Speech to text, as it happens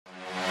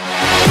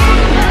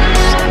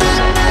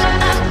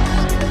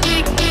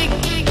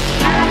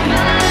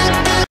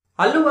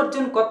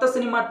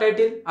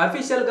Title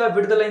official గా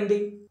విడుదలైంది.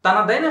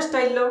 తనదైన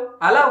స్టైల్లో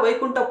అలా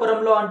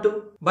వైకుంఠపురంలో అంటూ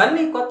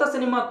బన్నీ కొత్త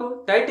సినిమాకు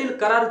టైటిల్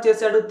ఖరారు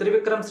చేశాడు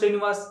త్రివిక్రమ్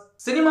శ్రీనివాస్.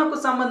 సినిమాకు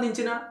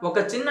సంబంధించిన ఒక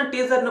చిన్న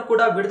టీజర్ ను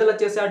కూడా విడుదల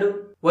చేశాడు.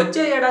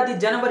 వచ్చే ఏడాది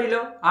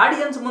జనవరిలో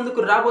ఆడియన్స్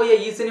ముందుకు రాబోయే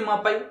ఈ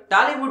సినిమాపై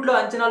టాలీవుడ్ లో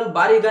అంచనాలు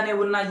భారీగానే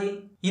ఉన్నాయి.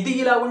 ఇది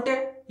ఇలా ఉంటే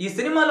ఈ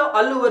సినిమాలో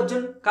అల్లు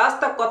అర్జున్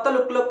కాస్త కొత్త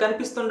లుక్ లో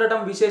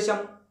కనిపిస్తుండటం విశేషం.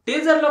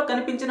 టీజర్ లో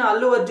కనిపించిన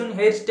అల్లు అర్జున్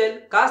హెయిర్ స్టైల్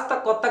కాస్త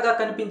కొత్తగా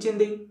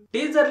కనిపించింది.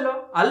 టీజర్ లో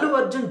అల్లు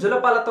అర్జున్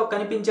జులపాలతో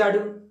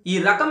కనిపించాడు. ఈ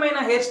రకమైన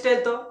హెయిర్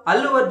స్టైల్ తో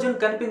అల్లు అర్జున్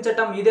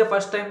కనిపించటం ఇదే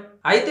ఫస్ట్ టైం.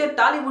 అయితే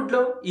టాలీవుడ్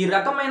లో ఈ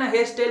రకమైన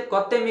హెయిర్ స్టైల్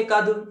కొత్తేమీ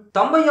కాదు.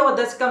 90వ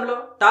దశకంలో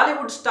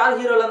టాలీవుడ్ స్టార్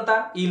హీరోలంతా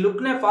ఈ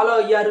లుక్ నే ఫాలో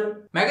అయ్యారు.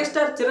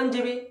 మెగాస్టార్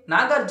చిరంజీవి,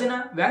 నాగార్జున,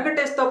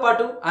 వెంకటేష్ తో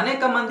పాటు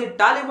అనేక మంది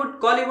టాలీవుడ్,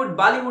 కాలీవుడ్,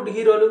 బాలీవుడ్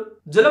హీరోలు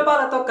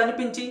జులపాలతో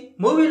కనిపించి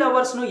మూవీ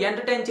లవర్స్ ను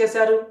ఎంటర్టైన్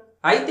చేశారు.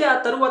 అయితే ఆ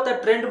తరువాత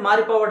ట్రెండ్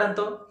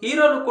మారిపోవడంతో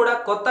హీరోలు కూడా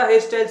కొత్త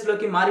హెయిర్ స్టైల్స్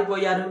లోకి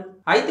మారిపోయారు.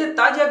 అయితే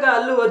తాజాగా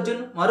అల్లు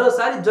అర్జున్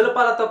మరోసారి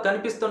జులపాలతో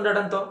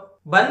కనిపిస్తుండటంతో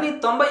బన్నీ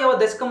 90వ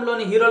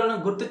దశకంలోని హీరోలను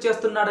గుర్తు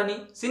చేస్తున్నాడని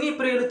సినీ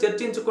ప్రియులు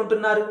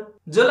చర్చించుకుంటున్నారు.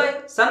 జులై,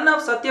 సన్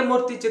ఆఫ్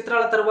సత్యమూర్తి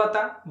చిత్రాల తరువాత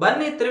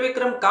బన్నీ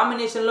త్రివిక్రమ్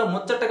కాంబినేషన్ లో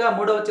ముచ్చటగా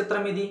 3వ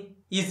చిత్రం ఇది.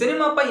 ఈ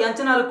సినిమాపై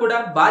అంచనాలు కూడా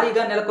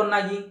భారీగా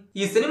నెలకొన్నాయి.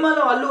 ఈ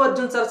సినిమాలో అల్లు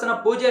అర్జున్ సరసన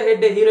పూజా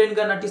హెగ్డే హీరోయిన్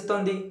గా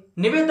నటిస్తోంది.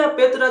 నివేదా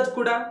పేతురాజ్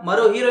కూడా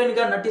మరో హీరోయిన్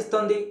గా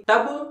నటిస్తోంది.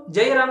 టబు,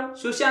 జయరాం,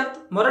 సుశాంత్,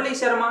 మురళీ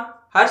శర్మ,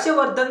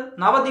 హర్షవర్ధన్,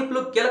 నవదీప్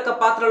లు కీలక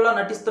పాత్రల్లో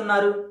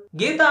నటిస్తున్నారు.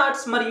 గీతా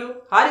ఆర్ట్స్ మరియు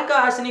హారికా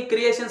హాసిని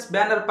క్రియేషన్స్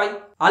బ్యానర్ పై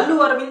అల్లు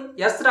అరవింద్,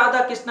 ఎస్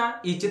రాధాకృష్ణ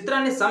ఈ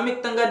చిత్రాన్ని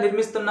సంయుక్తంగా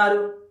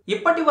నిర్మిస్తున్నారు.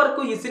 ఇప్పటి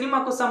వరకు ఈ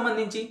సినిమాకు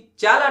సంబంధించి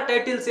చాలా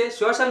టైటిల్సే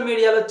సోషల్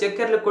మీడియాలో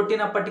చక్కెర్లు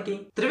కొట్టినప్పటికీ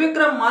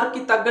త్రివిక్రమ్ మార్క్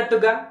కి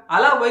తగ్గట్టుగా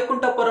అలా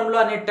వైకుంఠపురంలో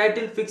అనే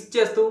టైటిల్ ఫిక్స్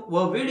చేస్తూ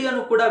ఓ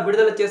వీడియోను కూడా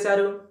విడుదల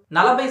చేశారు.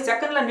 40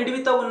 సెకండ్ల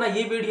నిడివితో ఉన్న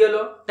ఈ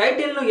వీడియోలో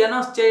టైటిల్ ను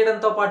అనౌన్స్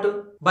చేయడంతో పాటు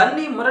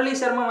బన్నీ, మురళీ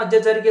శర్మ మధ్య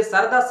జరిగే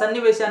సరదా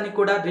సన్నివేశాన్ని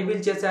కూడా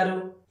రివీల్ చేశారు.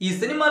 ఈ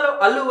సినిమాలో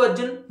అల్లు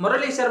అర్జున్,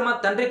 మురళీ శర్మ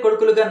తండ్రి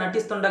కొడుకులుగా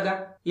నటిస్తుండగా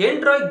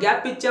ఏంట్రోయ్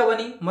గ్యాప్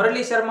ఇచ్చావని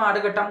మురళీ శర్మ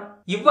అడగటం,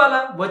 ఇవ్వాల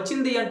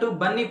వచ్చింది అంటూ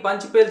బన్నీ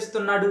పంచి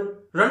పేల్చుతున్నాడు.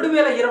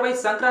 2020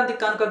 సంక్రాంతి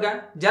కానుకగా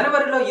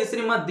జనవరిలో ఈ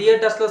సినిమా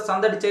థియేటర్స్ లో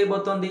సందడి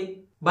చేయబోతోంది.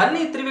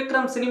 బన్నీ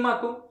త్రివిక్రమ్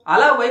సినిమాకు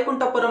అలా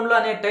వైకుంఠపురంలో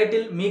అనే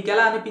టైటిల్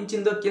మీకెలా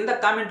అనిపించిందో కింద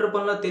కామెంట్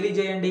రూపంలో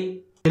తెలియజేయండి.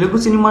 తెలుగు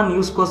సినిమా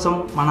న్యూస్ కోసం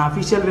మన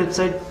అఫీషియల్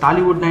వెబ్సైట్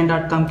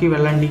tollywood9.com కి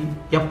వెళ్ళండి.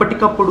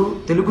 ఎప్పటికప్పుడు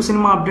తెలుగు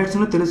సినిమా అప్డేట్స్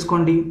ను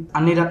తెలుసుకోండి.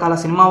 అన్ని రకాల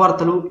సినిమా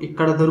వార్తలు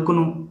ఇక్కడ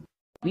దొరుకును.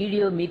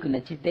 వీడియో మీకు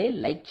నచ్చితే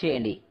లైక్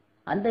చేయండి,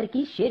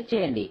 అందరికీ షేర్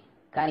చేయండి,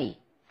 కానీ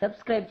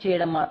సబ్స్క్రైబ్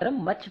చేయడం మాత్రం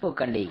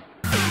మర్చిపోకండి.